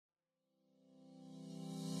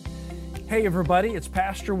Hey everybody, it's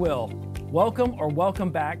Pastor Will.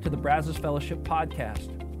 Welcome back to the Brazos Fellowship Podcast.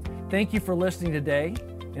 Thank you for listening today.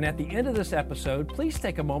 And at the end of this episode, please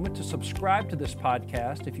take a moment to subscribe to this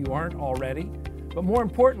podcast if you aren't already. But more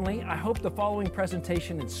importantly, I hope the following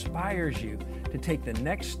presentation inspires you to take the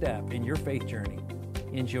next step in your faith journey.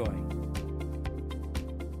 Enjoy.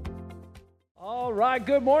 All right,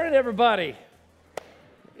 good morning, everybody.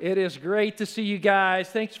 It is great to see you guys.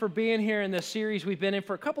 Thanks for being here in this series we've been in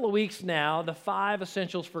for a couple of weeks now, the 5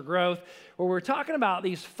 Essentials for Growth, where we're talking about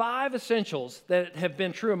these 5 essentials that have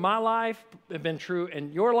been true in my life, have been true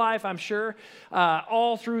in your life, I'm sure,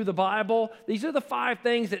 all through the Bible. These are the 5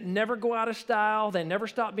 things that never go out of style, they never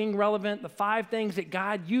stop being relevant, the 5 things that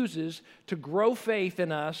God uses to grow faith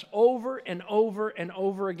in us over and over and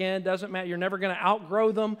over again. Doesn't matter, you're never going to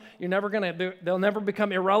outgrow them, they'll never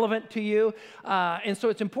become irrelevant to you, and so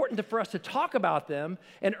it's important for us to talk about them.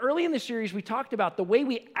 And early in the series, we talked about the way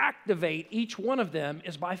we activate each one of them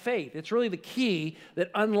is by faith. It's really the key that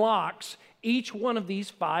unlocks each one of these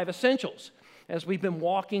 5 essentials as we've been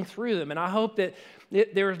walking through them. And I hope that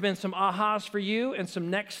there has been some ahas for you and some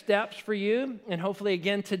next steps for you. And hopefully,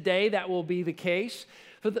 again, today that will be the case.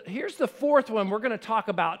 Here's the 4th one we're going to talk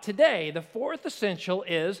about today. The 4th essential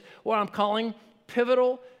is what I'm calling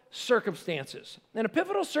pivotal circumstances. And a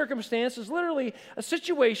pivotal circumstance is literally a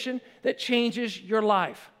situation that changes your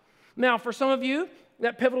life. Now, for some of you,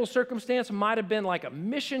 that pivotal circumstance might have been like a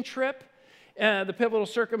mission trip. The pivotal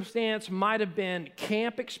circumstance might have been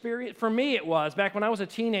camp experience. For me, it was back when I was a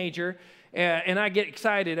teenager, and I get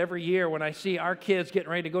excited every year when I see our kids getting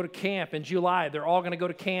ready to go to camp in July. They're all going to go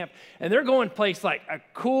to camp, and they're going place like a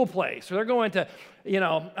cool place. So they're going to,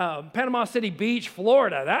 Panama City Beach,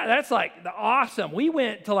 Florida. That's like awesome. We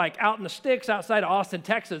went to like out in the sticks outside of Austin,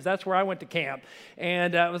 Texas. That's where I went to camp,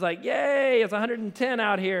 and it was like, yay! It's 110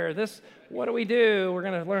 out here. What do we do? We're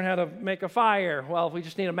going to learn how to make a fire. Well, if we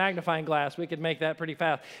just need a magnifying glass, we could make that pretty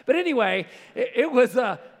fast. But anyway, it was.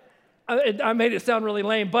 I made it sound really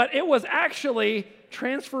lame, but it was actually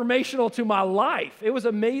transformational to my life.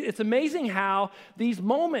 It's amazing how these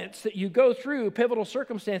moments that you go through, pivotal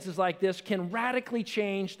circumstances like this, can radically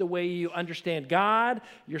change the way you understand God,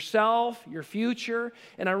 yourself, your future.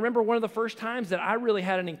 And I remember one of the first times that I really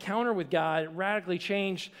had an encounter with God, it radically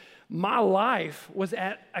changed my life, was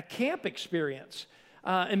at a camp experience.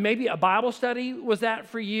 And maybe a Bible study was that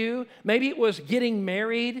for you. Maybe it was getting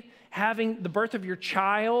married, having the birth of your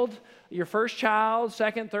child, your first child,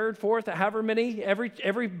 second, third, fourth, however many.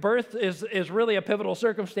 Every birth is really a pivotal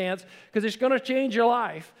circumstance because it's going to change your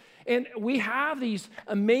life. And we have these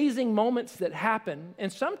amazing moments that happen,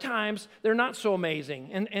 and sometimes they're not so amazing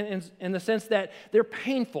in the sense that they're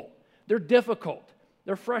painful, they're difficult,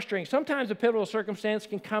 they're frustrating. Sometimes a pivotal circumstance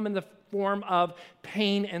can come in the form of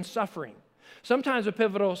pain and suffering. Sometimes a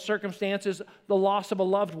pivotal circumstance is the loss of a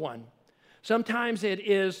loved one. Sometimes it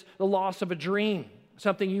is the loss of a dream,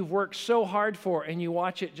 something you've worked so hard for and you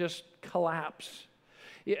watch it just collapse.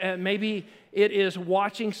 Maybe it is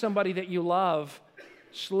watching somebody that you love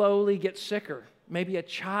slowly get sicker, maybe a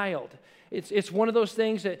child. It's one of those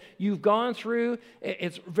things that you've gone through.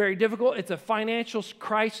 It's very difficult. It's a financial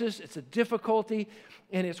crisis. It's a difficulty.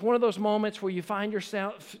 And it's one of those moments where you find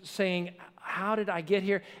yourself saying, how did I get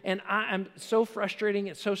here? And I'm so frustrating.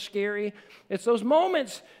 It's so scary. It's those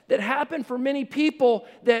moments that happen for many people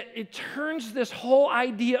that it turns this whole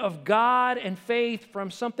idea of God and faith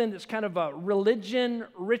from something that's kind of a religion,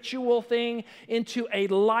 ritual thing into a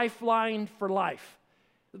lifeline for life.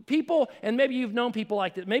 People, and maybe you've known people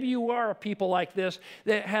like this, maybe you are people like this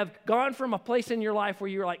that have gone from a place in your life where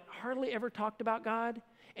you're like, hardly ever talked about God,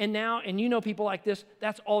 and you know people like this,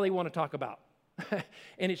 that's all they want to talk about.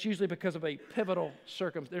 And it's usually because of a pivotal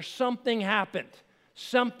circumstance. There's something happened.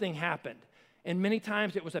 And many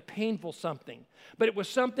times it was a painful something. But it was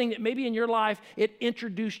something that maybe in your life, it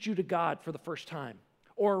introduced you to God for the first time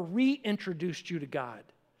or reintroduced you to God.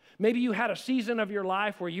 Maybe you had a season of your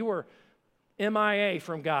life where you were MIA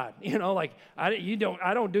from God. Like I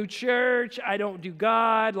don't do church, I don't do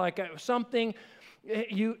God, like something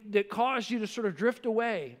that caused you to sort of drift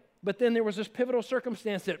away. But then there was this pivotal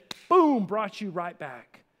circumstance that, boom, brought you right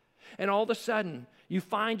back. And all of a sudden, you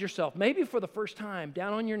find yourself, maybe for the first time,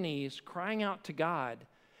 down on your knees, crying out to God.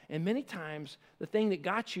 And many times, the thing that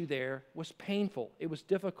got you there was painful. It was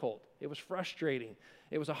difficult. It was frustrating.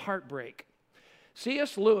 It was a heartbreak.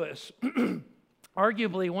 C.S. Lewis,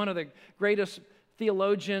 arguably one of the greatest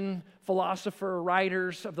theologian, philosopher,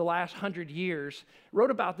 writers of the last 100 years,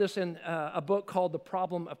 wrote about this in a book called The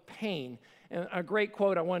Problem of Pain. And a great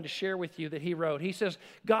quote I wanted to share with you that he wrote. He says,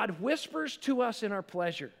 God whispers to us in our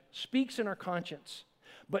pleasure, speaks in our conscience,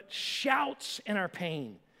 but shouts in our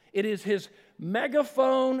pain. It is his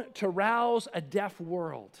megaphone to rouse a deaf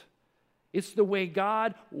world. It's the way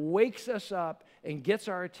God wakes us up and gets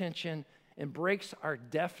our attention and breaks our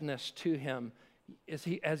deafness to him as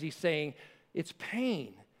he's saying, it's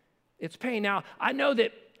pain. It's pain. Now, I know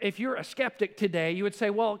that if you're a skeptic today, you would say,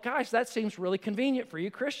 well, gosh, that seems really convenient for you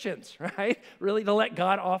Christians, right? Really to let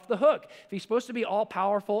God off the hook. If he's supposed to be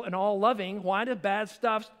all-powerful and all-loving, why does bad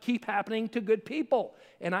stuff keep happening to good people?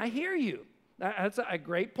 And I hear you. That's a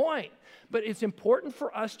great point. But it's important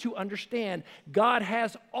for us to understand God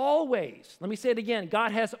has always, let me say it again,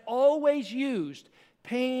 God has always used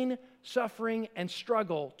pain, suffering, and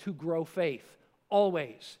struggle to grow faith.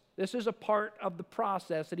 Always. This is a part of the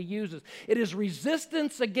process that he uses. It is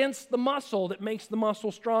resistance against the muscle that makes the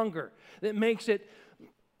muscle stronger, that makes it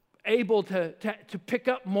able to pick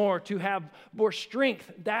up more, to have more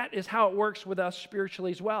strength. That is how it works with us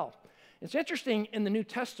spiritually as well. It's interesting in the New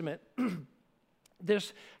Testament,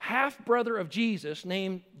 this half-brother of Jesus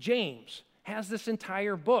named James has this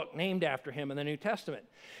entire book named after him in the New Testament.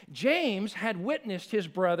 James had witnessed his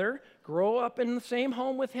brother grow up in the same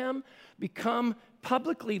home with him, become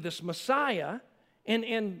publicly this Messiah,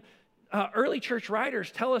 and early church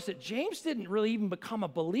writers tell us that James didn't really even become a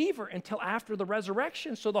believer until after the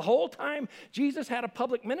resurrection. So the whole time Jesus had a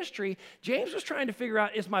public ministry, James was trying to figure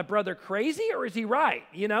out, is my brother crazy or is he right?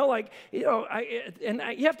 You have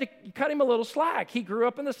to cut him a little slack. He grew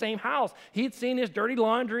up in the same house. He'd seen his dirty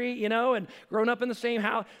laundry, and grown up in the same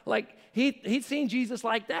house. Like he'd seen Jesus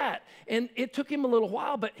like that. And it took him a little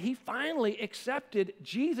while, but he finally accepted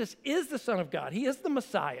Jesus is the Son of God. He is the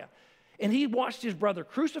Messiah. And he watched his brother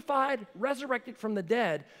crucified, resurrected from the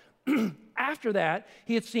dead. After that,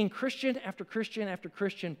 he had seen Christian after Christian after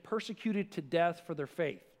Christian persecuted to death for their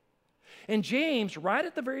faith. And James, right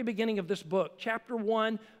at the very beginning of this book, chapter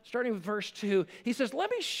 1, starting with verse 2, he says,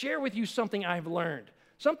 let me share with you something I've learned,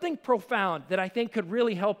 something profound that I think could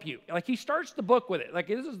really help you. Like he starts the book with it. Like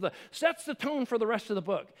this sets the tone for the rest of the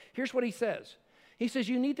book. Here's what he says. He says,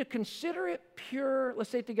 you need to consider it pure,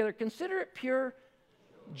 let's say it together, consider it pure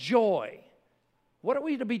joy. What are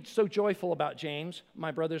we to be so joyful about, James,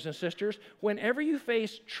 my brothers and sisters? Whenever you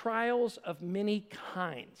face trials of many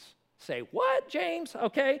kinds. Say, what, James?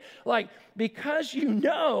 Okay, like, because you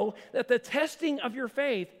know that the testing of your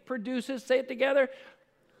faith produces, say it together,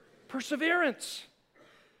 perseverance.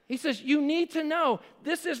 He says, you need to know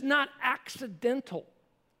this is not accidental.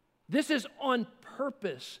 This is on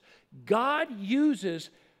purpose. God uses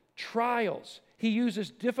trials. He uses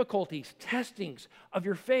difficulties, testings of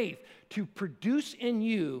your faith to produce in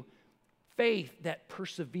you faith that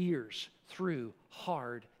perseveres through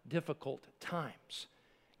hard, difficult times.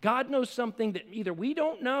 God knows something that either we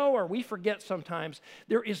don't know or we forget sometimes.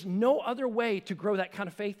 There is no other way to grow that kind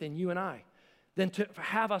of faith in you and I than to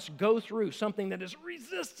have us go through something that is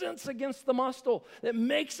resistance against the muscle, that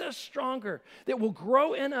makes us stronger, that will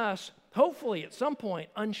grow in us, hopefully at some point,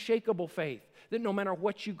 unshakable faith. That no matter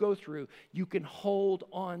what you go through, you can hold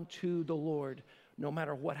on to the Lord no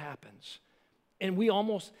matter what happens. And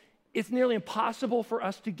it's nearly impossible for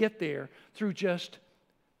us to get there through just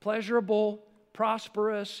pleasurable,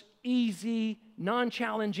 prosperous, easy,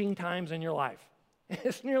 non-challenging times in your life.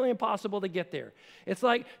 It's nearly impossible to get there. It's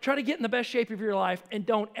like try to get in the best shape of your life and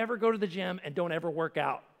don't ever go to the gym and don't ever work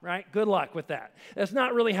out, right? Good luck with that. That's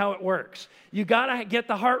not really how it works. You got to get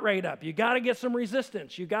the heart rate up. You got to get some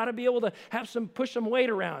resistance. You got to be able to push some weight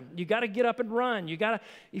around. You got to get up and run.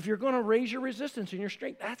 If you're going to raise your resistance and your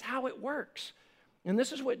strength, that's how it works. And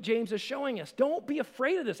this is what James is showing us. Don't be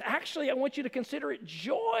afraid of this. Actually, I want you to consider it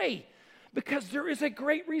joy because there is a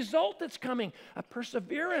great result that's coming, a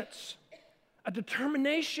perseverance, a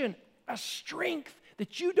determination, a strength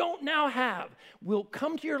that you don't now have will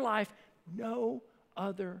come to your life no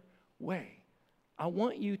other way. I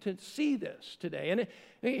want you to see this today. And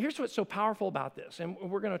here's what's so powerful about this, and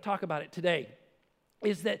we're going to talk about it today,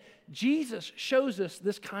 is that Jesus shows us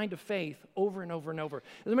this kind of faith over and over and over.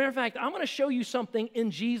 As a matter of fact, I'm going to show you something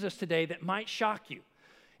in Jesus today that might shock you.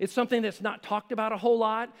 It's something that's not talked about a whole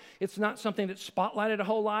lot. It's not something that's spotlighted a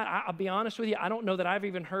whole lot. I'll be honest with you, I don't know that I've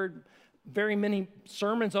even heard very many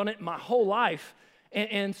sermons on it in my whole life.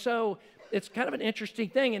 And so it's kind of an interesting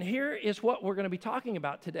thing. And here is what we're going to be talking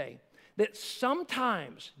about today. That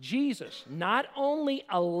sometimes Jesus not only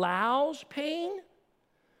allows pain,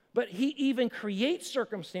 but he even creates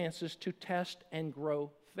circumstances to test and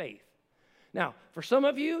grow faith. Now, for some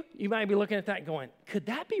of you, you might be looking at that and going, could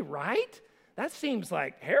that be right? That seems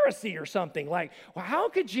like heresy or something. Like, well, how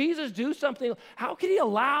could Jesus do something? How could he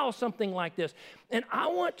allow something like this? And I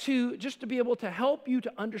want to, just to be able to help you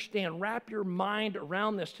to understand, wrap your mind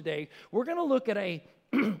around this today, we're going to look at a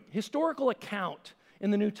historical account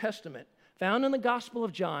in the New Testament, found in the Gospel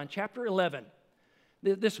of John, chapter 11.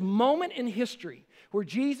 This moment in history where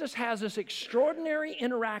Jesus has this extraordinary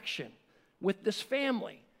interaction with this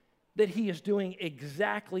family, that he is doing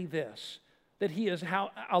exactly this, that he is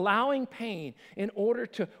allowing pain in order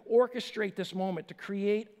to orchestrate this moment, to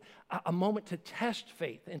create a moment to test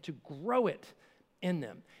faith and to grow it in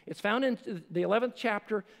them. It's found in the 11th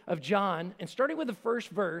chapter of John, and starting with the first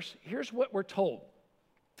verse, here's what we're told.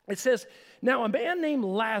 It says, "Now a man named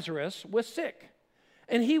Lazarus was sick,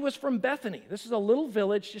 and he was from Bethany." This is a little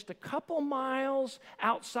village just a couple miles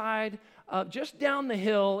outside, just down the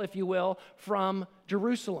hill, if you will, from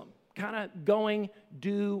Jerusalem, kind of going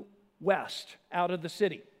due west out of the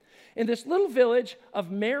city. In this little village of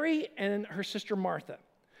Mary and her sister Martha.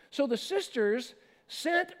 So the sisters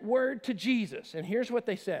sent word to Jesus, and here's what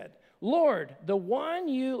they said. "Lord, the one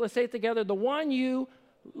you," let's say it together, "the one you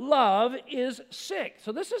love is sick."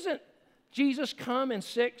 So this isn't Jesus come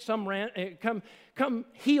and come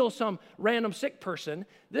heal some random sick person.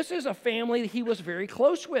 This is a family that he was very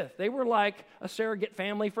close with. They were like a surrogate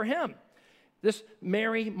family for him. This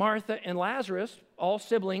Mary, Martha, and Lazarus, all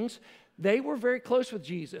siblings, they were very close with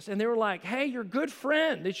Jesus. And they were like, "Hey, your good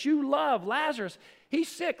friend that you love, Lazarus, he's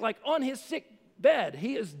sick, like on his sick bed.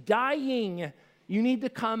 He is dying. You need to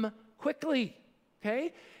come quickly."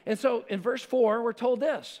 Okay? And so in verse 4, we're told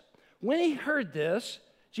this. When he heard this,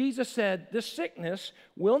 Jesus said, "This sickness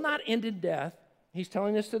will not end in death." He's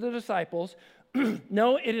telling this to the disciples.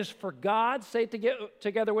 "No, it is for God," say it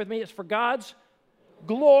together with me, "it's for God's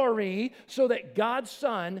glory, so that God's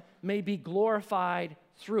Son may be glorified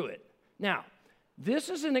through it." Now, this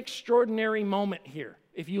is an extraordinary moment here,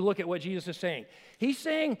 if you look at what Jesus is saying. He's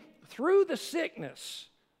saying through the sickness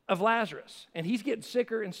of Lazarus, and he's getting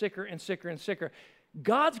sicker and sicker and sicker and sicker,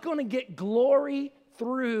 God's going to get glory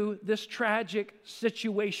through this tragic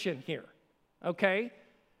situation here, okay?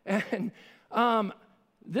 And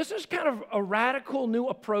this is kind of a radical new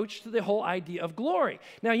approach to the whole idea of glory.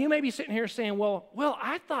 Now, you may be sitting here saying, well,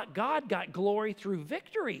 I thought God got glory through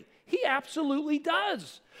victory. He absolutely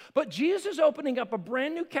does. But Jesus is opening up a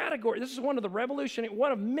brand new category. This is one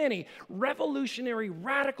of many revolutionary,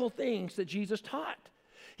 radical things that Jesus taught.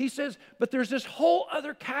 He says, but there's this whole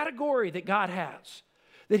other category that God has,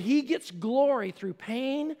 that he gets glory through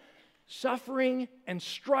pain, suffering, and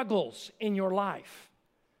struggles in your life.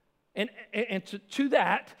 And to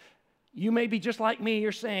that, you may be just like me.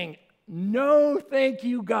 You're saying, "No, thank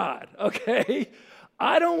you, God," okay?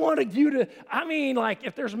 I don't want you to,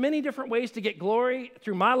 if there's many different ways to get glory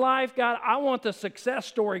through my life, God, I want the success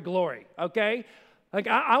story glory, okay? Like,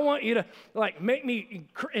 I want you to, make me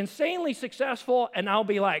insanely successful, and I'll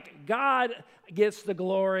be like, God gets the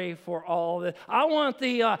glory for all this. I want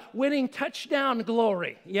the winning touchdown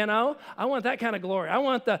glory, you know? I want that kind of glory. I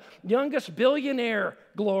want the youngest billionaire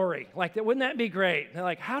glory. Wouldn't that be great? They're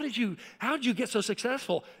like, how did you get so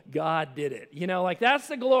successful? God did it. That's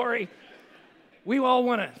the glory. We all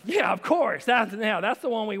want to, yeah, of course. That's the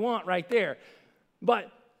one we want right there. But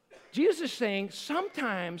Jesus is saying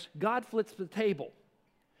sometimes God flips the table,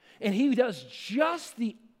 and he does just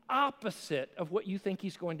the opposite of what you think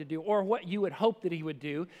he's going to do or what you would hope that he would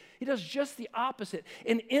do. He does just the opposite.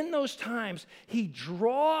 And in those times, he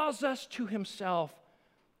draws us to himself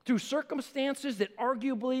through circumstances that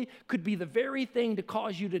arguably could be the very thing to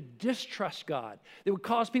cause you to distrust God, that would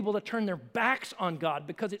cause people to turn their backs on God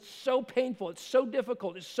because it's so painful, it's so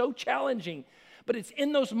difficult, it's so challenging. But it's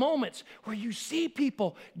in those moments where you see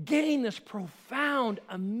people gain this profound,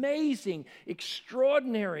 amazing,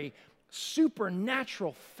 extraordinary,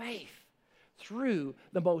 supernatural faith through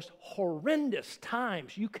the most horrendous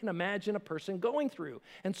times you can imagine a person going through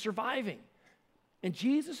and surviving. And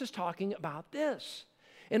Jesus is talking about this.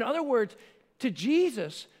 In other words, to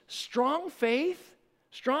Jesus, strong faith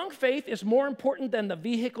is more important than the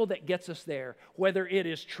vehicle that gets us there, whether it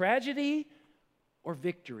is tragedy or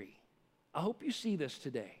victory. I hope you see this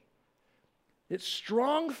today. It's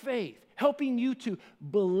strong faith helping you to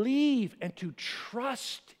believe and to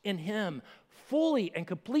trust in him fully and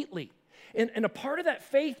completely. And a part of that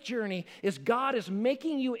faith journey is God is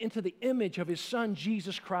making you into the image of his son,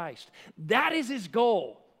 Jesus Christ. That is his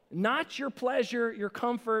goal. Not your pleasure, your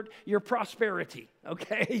comfort, your prosperity,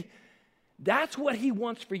 okay? That's what he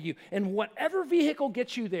wants for you. And whatever vehicle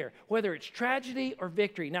gets you there, whether it's tragedy or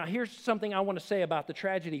victory. Now, here's something I want to say about the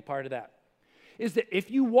tragedy part of that, is that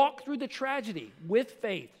if you walk through the tragedy with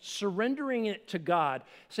faith, surrendering it to God,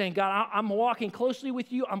 saying, God, I'm walking closely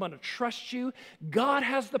with you, I'm going to trust you, God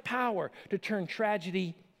has the power to turn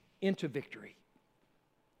tragedy into victory.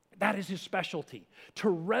 That is his specialty, to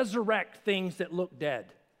resurrect things that look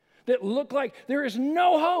dead. that look like there is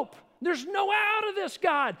no hope. There's no out of this,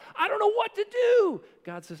 God. I don't know what to do.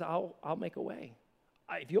 God says, I'll make a way.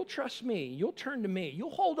 If you'll trust me, you'll turn to me, you'll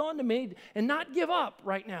hold on to me and not give up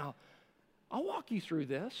right now, I'll walk you through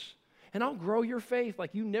this, and I'll grow your faith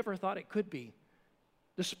like you never thought it could be.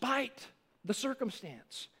 Despite the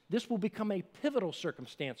circumstance, this will become a pivotal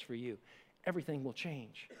circumstance for you. Everything will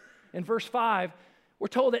change. In verse 5, we're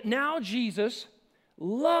told that now Jesus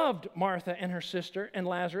loved Martha and her sister and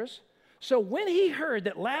Lazarus. So when he heard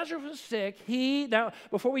that Lazarus was sick, now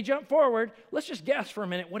before we jump forward, let's just guess for a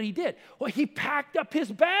minute what he did. Well, he packed up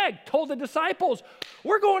his bag, told the disciples,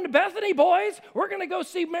 we're going to Bethany, boys. We're going to go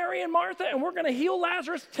see Mary and Martha, and we're going to heal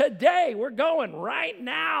Lazarus today. We're going right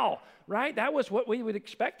now, right? That was what we would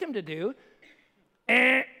expect him to do.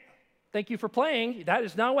 Thank you for playing. That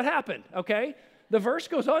is not what happened, okay? The verse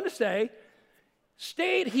goes on to say,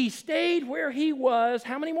 he stayed where he was,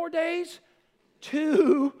 how many more days?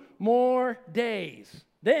 2 more days.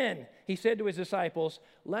 Then he said to his disciples,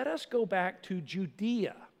 let us go back to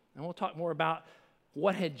Judea. And we'll talk more about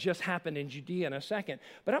what had just happened in Judea in a second.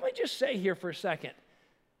 But I'm going to just say here for a second,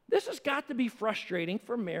 this has got to be frustrating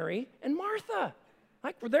for Mary and Martha.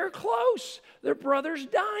 Like, they're close. Their brother's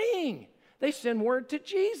dying. They send word to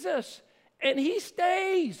Jesus, and he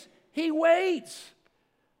stays. He waits.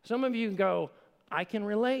 Some of you go, I can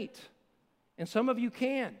relate. And some of you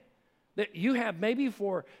can. That you have maybe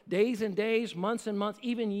for days and days, months and months,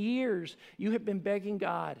 even years, you have been begging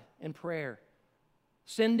God in prayer,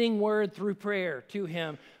 sending word through prayer to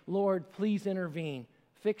him, Lord, please intervene,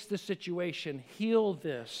 fix the situation, heal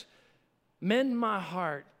this, mend my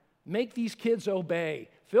heart, make these kids obey,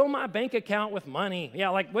 fill my bank account with money. Yeah,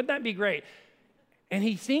 like, wouldn't that be great? And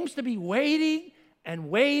he seems to be waiting and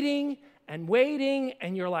waiting and waiting,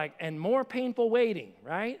 and you're like, and more painful waiting,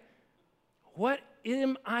 right? What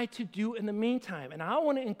am I to do in the meantime? And I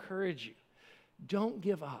want to encourage you, don't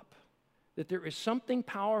give up. That there is something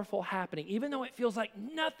powerful happening. Even though it feels like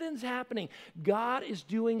nothing's happening, God is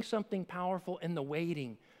doing something powerful in the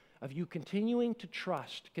waiting of you continuing to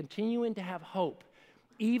trust, continuing to have hope,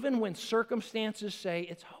 even when circumstances say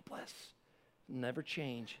it's hopeless. It'll never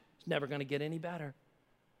change. It's never going to get any better.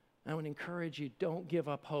 I want to encourage you, don't give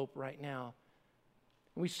up hope right now.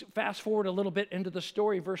 We fast forward a little bit into the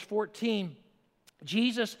story, verse 14.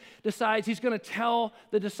 Jesus decides he's going to tell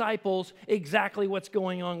the disciples exactly what's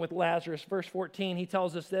going on with Lazarus. Verse 14, he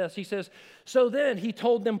tells us this. He says, so then he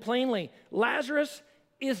told them plainly, Lazarus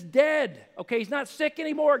is dead. Okay, he's not sick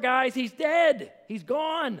anymore, guys. He's dead. He's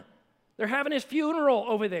gone. They're having his funeral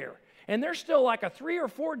over there. And they're still like a 3 or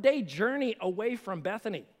 4 day journey away from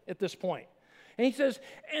Bethany at this point. And he says,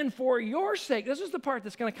 and for your sake, this is the part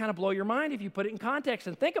that's going to kind of blow your mind if you put it in context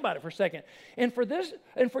and think about it for a second. And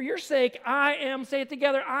for your sake, I am, say it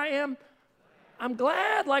together, I'm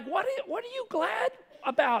glad. Like, what are you glad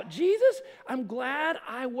about? Jesus, I'm glad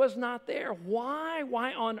I was not there. Why?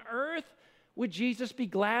 Why on earth would Jesus be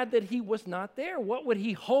glad that he was not there? What would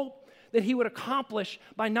he hope that he would accomplish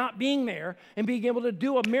by not being there and being able to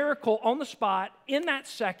do a miracle on the spot in that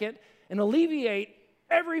second and alleviate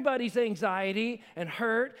everybody's anxiety and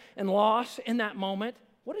hurt and loss in that moment?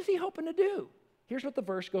 What is he hoping to do? Here's what the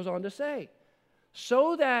verse goes on to say.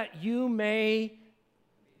 So that you may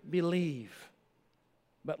believe.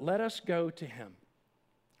 But let us go to him.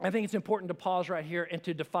 I think it's important to pause right here and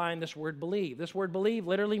to define this word believe. This word believe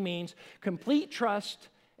literally means complete trust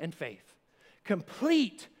and faith.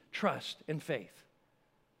 Complete trust and faith.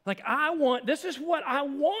 Like, this is what I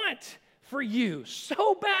want for you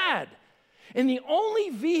so bad. And the only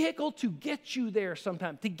vehicle to get you there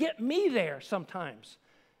sometimes, to get me there sometimes,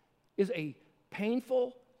 is a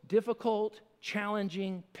painful, difficult,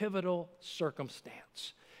 challenging, pivotal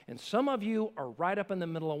circumstance. And some of you are right up in the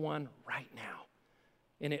middle of one right now.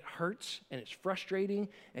 And it hurts and it's frustrating,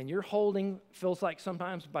 and you're feels like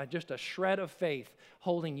sometimes by just a shred of faith,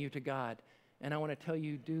 holding you to God. And I want to tell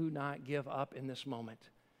you, do not give up in this moment.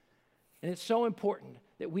 And it's so important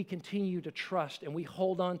that we continue to trust and we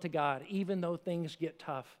hold on to God even though things get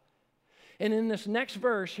tough. And in this next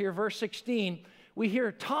verse here, verse 16, we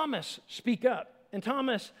hear Thomas speak up. And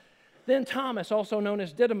Thomas, also known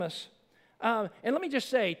as Didymus. And let me just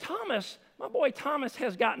say, my boy Thomas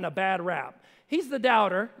has gotten a bad rap. He's the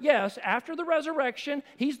doubter. Yes, after the resurrection,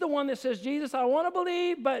 he's the one that says, Jesus, I want to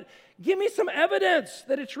believe, but give me some evidence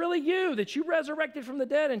that it's really you, that you resurrected from the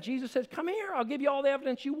dead. And Jesus says, come here, I'll give you all the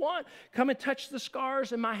evidence you want. Come and touch the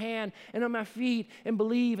scars in my hand and on my feet and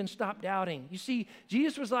believe and stop doubting. You see,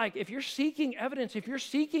 Jesus was like, if you're seeking evidence, if you're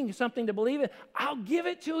seeking something to believe in, I'll give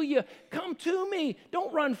it to you. Come to me.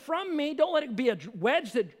 Don't run from me. Don't let it be a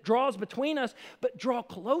wedge that draws between us, but draw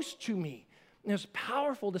close to me. And it was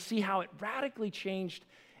powerful to see how it radically changed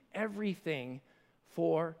everything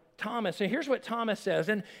for Thomas. And here's what Thomas says.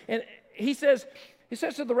 And he says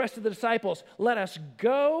to the rest of the disciples, let us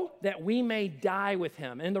go that we may die with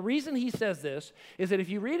him. And the reason he says this is that if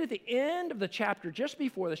you read at the end of the chapter, just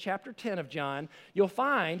before the chapter 10 of John, you'll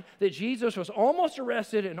find that Jesus was almost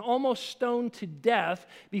arrested and almost stoned to death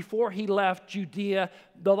before he left Judea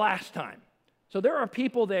the last time. So there are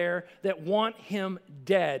people there that want him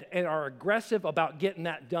dead and are aggressive about getting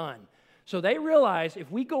that done. So they realize if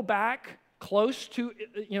we go back close to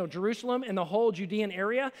Jerusalem and the whole Judean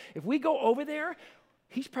area, if we go over there,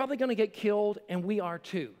 he's probably going to get killed, and we are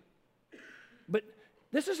too. But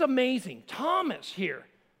this is amazing. Thomas here,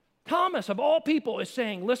 Thomas of all people is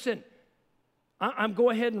saying, listen, I'm go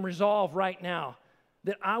ahead and resolve right now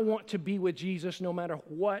that I want to be with Jesus no matter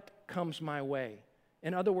what comes my way.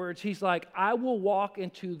 In other words, he's like, I will walk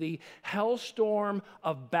into the hellstorm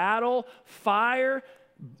of battle, fire,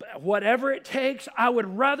 whatever it takes. I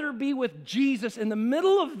would rather be with Jesus in the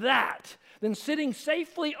middle of that than sitting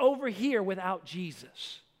safely over here without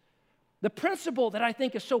Jesus. The principle that I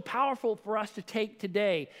think is so powerful for us to take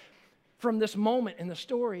today from this moment in the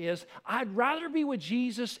story is, I'd rather be with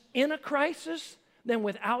Jesus in a crisis than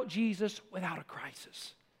without Jesus without a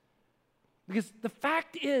crisis. Because the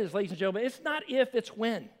fact is, ladies and gentlemen, it's not if, it's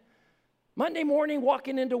when. Monday morning,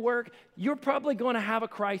 walking into work, you're probably going to have a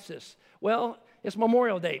crisis. Well, it's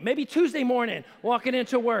Memorial Day. Maybe Tuesday morning, walking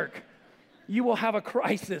into work, you will have a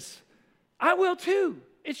crisis. I will too.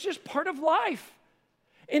 It's just part of life.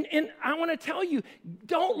 And I want to tell you,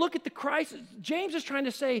 don't look at the crisis. James is trying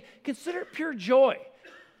to say, consider it pure joy.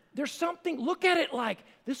 There's something, look at it like,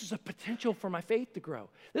 this is a potential for my faith to grow.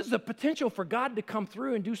 This is a potential for God to come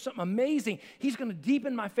through and do something amazing. He's going to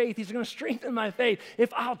deepen my faith. He's going to strengthen my faith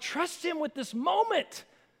if I'll trust him with this moment.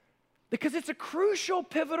 Because it's a crucial,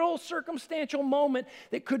 pivotal, circumstantial moment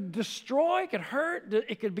that could destroy, could hurt,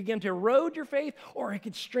 it could begin to erode your faith, or it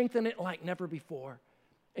could strengthen it like never before.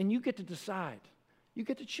 And you get to decide. You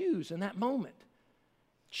get to choose in that moment.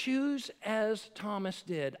 Choose as Thomas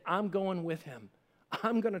did. I'm going with him.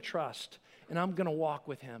 I'm going to trust, and I'm going to walk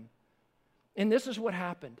with him. And this is what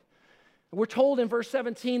happened. We're told in verse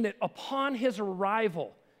 17 that upon his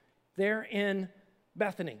arrival there in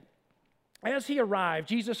Bethany, as he arrived,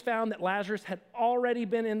 Jesus found that Lazarus had already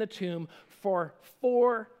been in the tomb for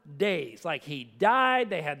 4 days. Like he died,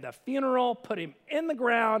 they had the funeral, put him in the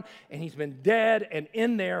ground, and he's been dead and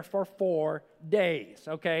in there for 4 days,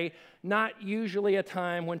 okay? Not usually a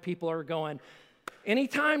time when people are going,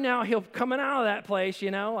 anytime now he'll coming out of that place,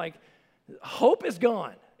 like hope is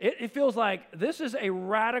gone. It feels like this is a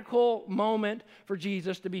radical moment for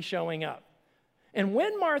Jesus to be showing up. And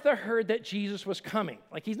when Martha heard that Jesus was coming,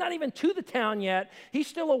 like he's not even to the town yet, he's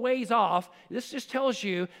still a ways off, this just tells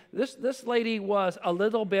you this lady was a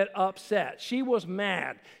little bit upset. She was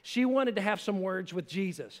mad. She wanted to have some words with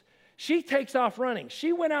Jesus. She takes off running.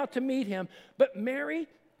 She went out to meet him, but Mary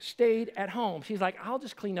stayed at home. She's like, I'll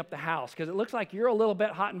just clean up the house because it looks like you're a little bit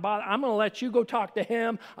hot and bothered. I'm going to let you go talk to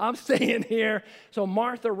him. I'm staying here. So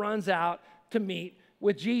Martha runs out to meet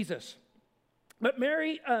with Jesus. But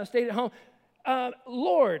Mary stayed at home.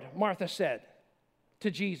 Lord, Martha said to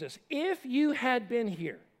Jesus, if you had been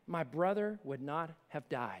here, my brother would not have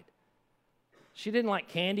died. She didn't like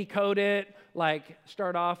candy coat it, like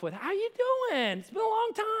start off with, how you doing? It's been a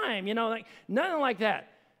long time, like nothing like that.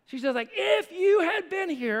 She says, like, if you had been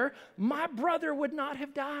here, my brother would not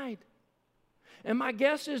have died. And my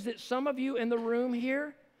guess is that some of you in the room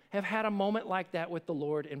here have had a moment like that with the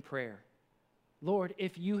Lord in prayer. Lord,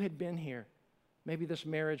 if you had been here, maybe this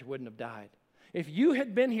marriage wouldn't have died. If you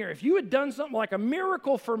had been here, if you had done something like a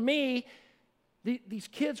miracle for me, these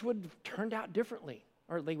kids would have turned out differently,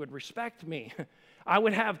 or they would respect me. I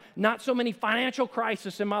would have not so many financial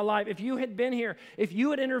crises in my life. If you had been here, if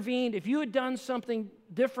you had intervened, if you had done something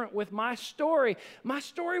different with my story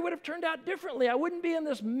would have turned out differently. I wouldn't be in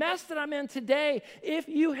this mess that I'm in today if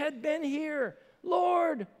you had been here.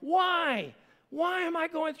 Lord, why? Why am I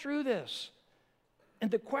going through this? And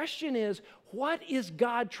the question is, what is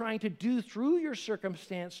God trying to do through your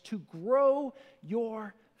circumstance to grow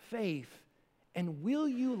your faith? And will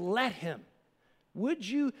you let him? Would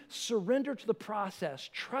you surrender to the process,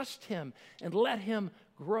 trust him, and let him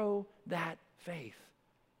grow that faith?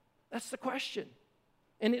 That's the question.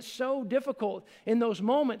 And it's so difficult in those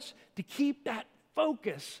moments to keep that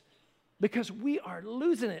focus because we are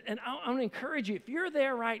losing it. And I want to encourage you, if you're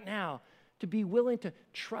there right now, to be willing to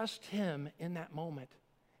trust him in that moment.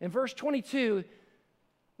 In verse 22,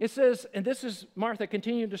 it says, and this is Martha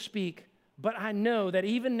continuing to speak, but I know that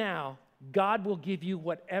even now, God will give you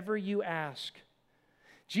whatever you ask.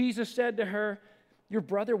 Jesus said to her, your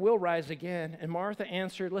brother will rise again. And Martha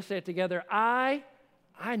answered, let's say it together, I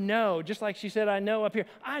know, just like she said, I know up here,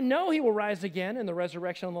 I know he will rise again in the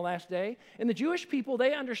resurrection on the last day. And the Jewish people,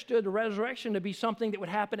 they understood the resurrection to be something that would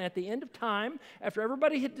happen at the end of time. After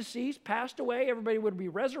everybody had deceased, passed away, everybody would be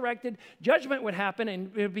resurrected, judgment would happen,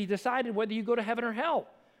 and it would be decided whether you go to heaven or hell.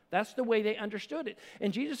 That's the way they understood it.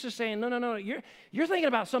 And Jesus is saying, no, you're thinking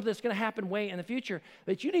about something that's going to happen way in the future,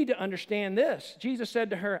 but you need to understand this. Jesus said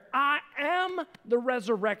to her, I am the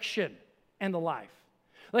resurrection and the life.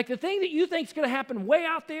 Like the thing that you think is going to happen way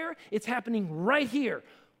out there, it's happening right here,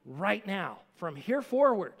 right now. From here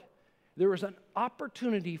forward, there is an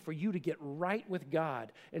opportunity for you to get right with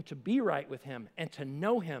God and to be right with Him and to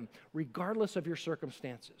know Him regardless of your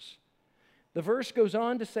circumstances. The verse goes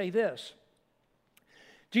on to say this.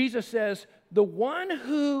 Jesus says, the one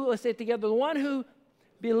who, let's say it together, the one who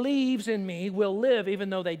believes in me will live even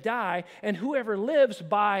though they die, and whoever lives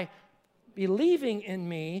by believing in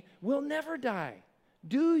me will never die.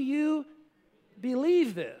 Do you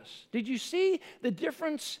believe this? Did you see the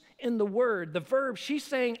difference in the word, the verb? She's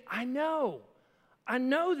saying, I know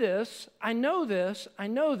this, I know this, I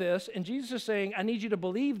know this. And Jesus is saying, I need you to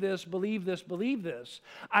believe this, believe this, believe this.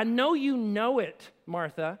 I know you know it,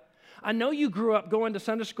 Martha. I know you grew up going to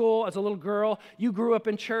Sunday school as a little girl. You grew up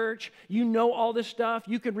in church. You know all this stuff.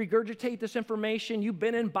 You could regurgitate this information. You've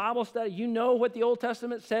been in Bible study. You know what the Old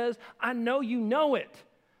Testament says. I know you know it.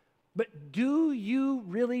 But do you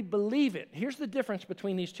really believe it? Here's the difference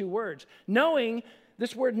between these two words. Knowing,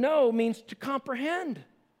 this word know means to comprehend.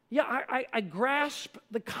 Yeah, I grasp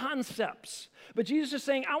the concepts. But Jesus is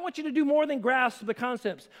saying, I want you to do more than grasp the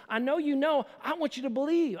concepts. I know you know. I want you to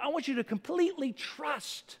believe. I want you to completely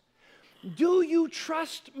trust. Do you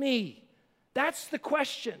trust me? That's the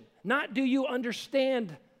question. Not do you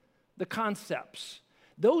understand the concepts.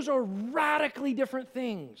 Those are radically different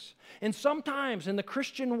things. And sometimes in the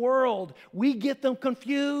Christian world, we get them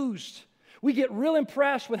confused. We get real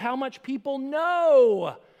impressed with how much people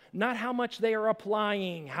know, not how much they are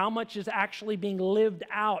applying, how much is actually being lived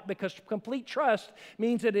out, because complete trust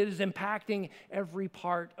means that it is impacting every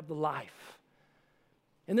part of the life.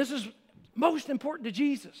 And this is most important to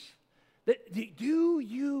Jesus. Do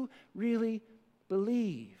you really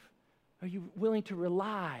believe? Are you willing to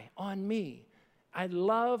rely on me? I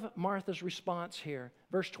love Martha's response here.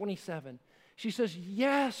 Verse 27. She says,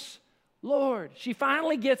 yes, Lord. She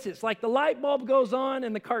finally gets it. It's like the light bulb goes on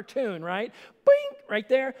in the cartoon, right? Bing, right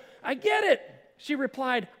there. I get it. She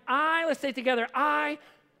replied, let's say it together, I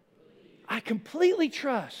completely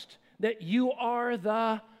trust that you are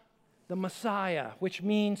the Messiah, which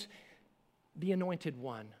means the anointed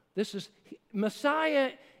one.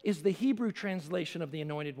 Messiah is the Hebrew translation of the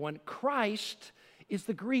anointed one. Christ is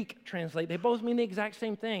the Greek translation. They both mean the exact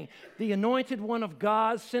same thing. The anointed one of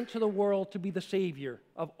God sent to the world to be the Savior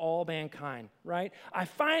of all mankind, right? I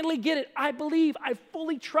finally get it. I believe. I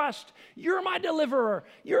fully trust. You're my deliverer.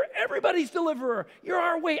 You're everybody's deliverer. You're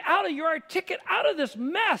our ticket out of this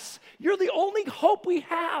mess. You're the only hope we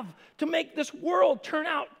have to make this world turn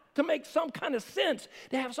out to make some kind of sense,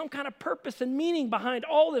 to have some kind of purpose and meaning behind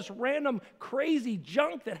all this random, crazy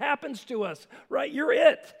junk that happens to us, right? You're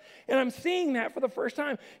it. And I'm seeing that for the first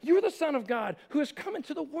time. You're the Son of God who has come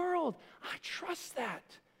into the world. I trust that.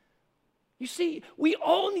 You see, we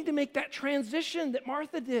all need to make that transition that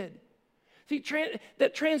Martha did. See,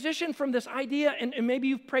 that transition from this idea, and maybe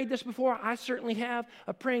you've prayed this before, I certainly have,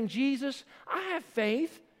 of praying, Jesus, I have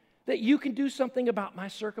faith that you can do something about my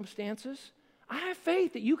circumstances. I have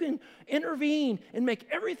faith that you can intervene and make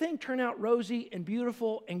everything turn out rosy and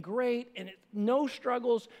beautiful and great and no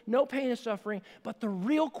struggles, no pain and suffering. But the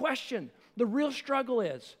real question, the real struggle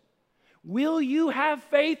is, will you have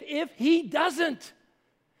faith if He doesn't?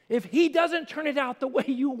 If He doesn't turn it out the way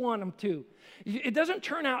you want Him to. It doesn't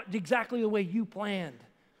turn out exactly the way you planned.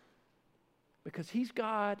 Because He's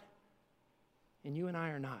God and you and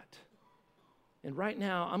I are not. And right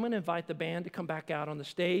now, I'm going to invite the band to come back out on the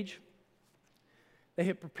stage. They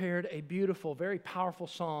have prepared a beautiful, very powerful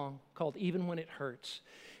song called Even When It Hurts.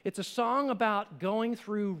 It's a song about going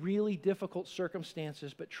through really difficult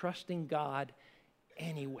circumstances, but trusting God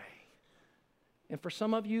anyway. And for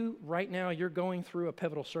some of you, right now, you're going through a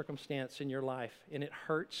pivotal circumstance in your life, and it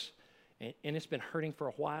hurts, and it's been hurting for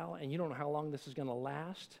a while, and you don't know how long this is going to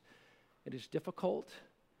last. It is difficult.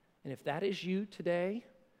 And if that is you today,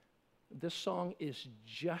 this song is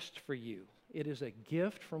just for you. It is a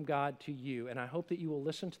gift from God to you, and I hope that you will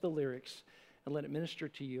listen to the lyrics and let it minister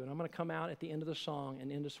to you. And I'm going to come out at the end of the song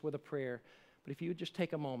and end us with a prayer. But if you would just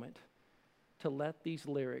take a moment to let these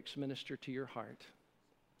lyrics minister to your heart.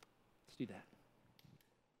 Let's do that.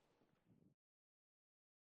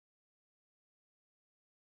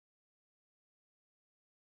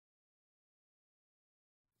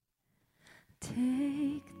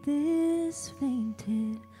 Take this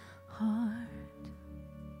fainted heart,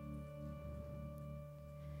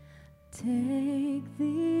 take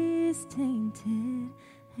these tainted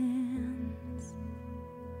hands,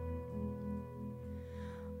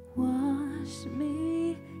 wash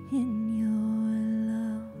me in your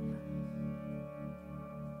love,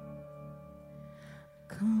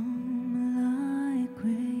 come like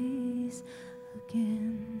grace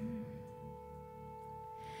again.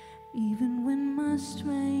 Even when my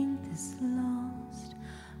strength is lost,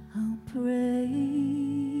 I'll praise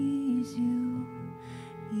you.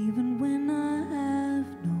 Even when I have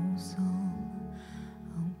no song,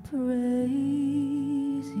 I'll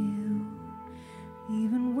praise you.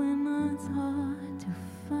 Even when it's hard to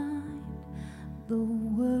find the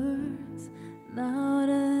words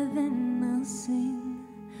louder than I'll sing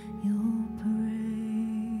your praise.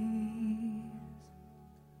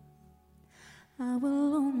 I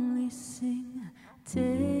will only sing,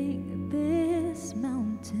 take this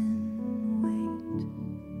mountain weight,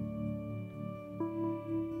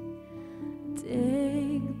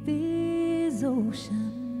 take these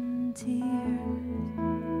ocean tears,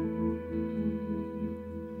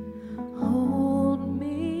 hold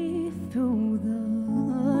me through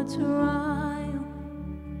the trial,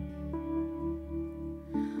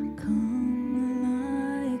 come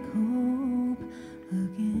like hope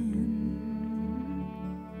again.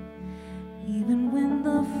 Even when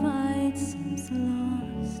the fight seems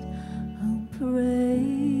lost, I'll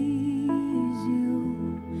praise you.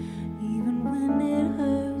 Even when it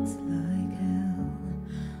hurts like hell,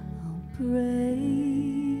 I'll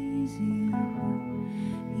praise you.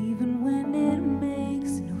 Even when it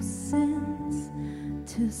makes no sense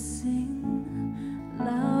to sing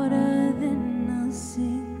louder than I'll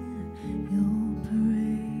sing your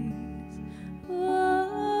praise.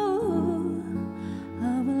 Oh,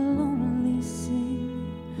 I will only sing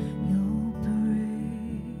your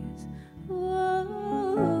praise.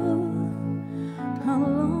 Oh, I'll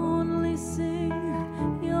only sing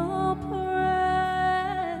your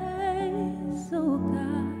praise. Oh God.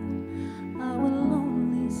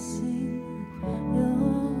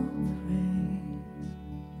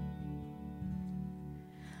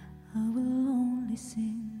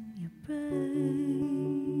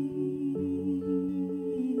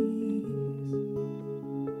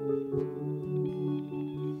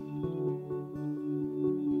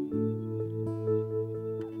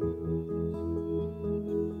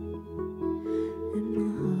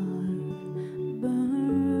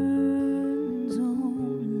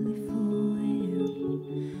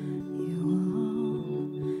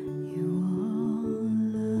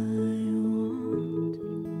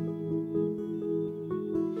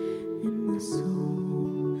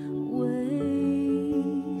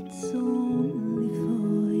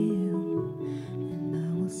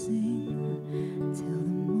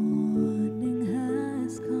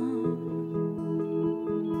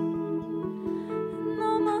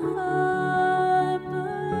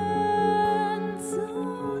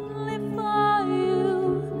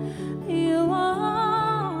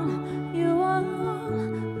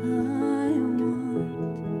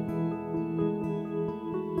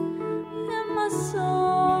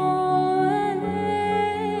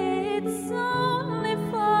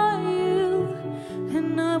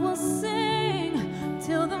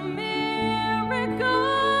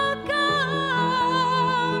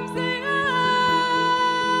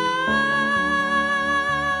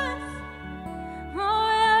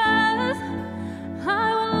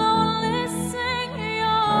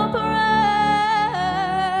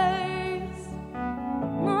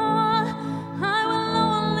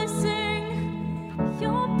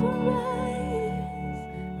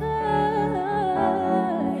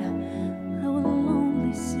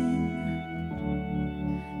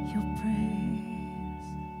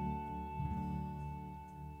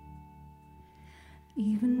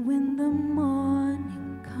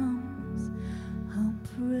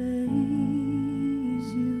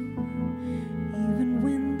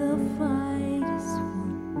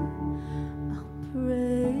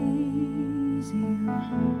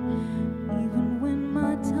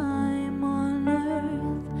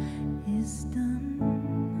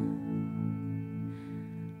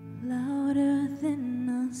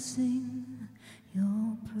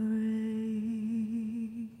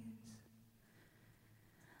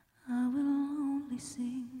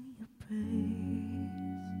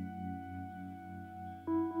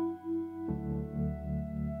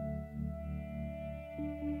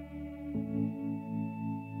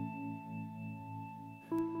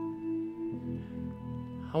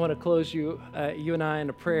 want to close you and I in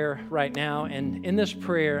a prayer right now. And in this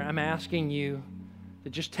prayer, I'm asking you to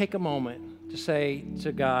just take a moment to say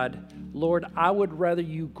to God, Lord, I would rather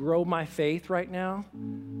you grow my faith right now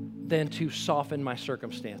than to soften my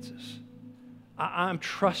circumstances. I'm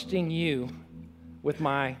trusting you with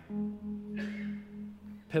my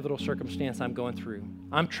pivotal circumstance I'm going through.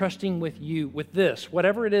 I'm trusting with you with this,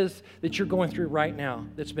 whatever it is that you're going through right now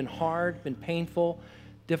that's been hard, been painful,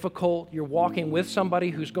 difficult. You're walking with somebody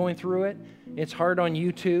who's going through it. It's hard on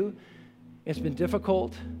you too. It's been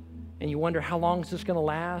difficult, and you wonder, how long is this going to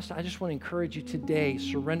last? I just want to encourage you today,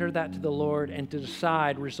 surrender that to the Lord and to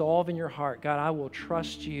decide, resolve in your heart, God, I will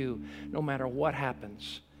trust you no matter what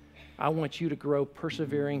happens. I want you to grow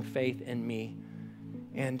persevering faith in me.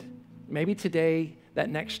 And maybe today, that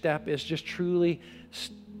next step is just truly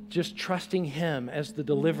just trusting Him as the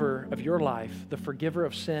deliverer of your life, the forgiver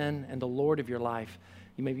of sin, and the Lord of your life.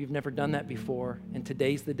 Maybe you've never done that before, and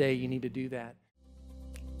today's the day you need to do that.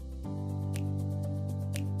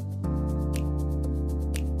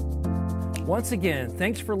 Once again,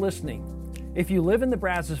 thanks for listening. If you live in the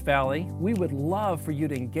Brazos Valley, we would love for you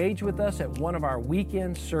to engage with us at one of our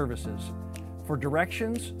weekend services. For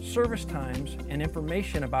directions, service times, and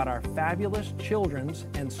information about our fabulous children's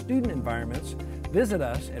and student environments, visit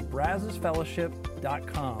us at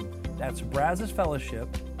brazosfellowship.com. That's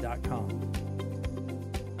brazosfellowship.com.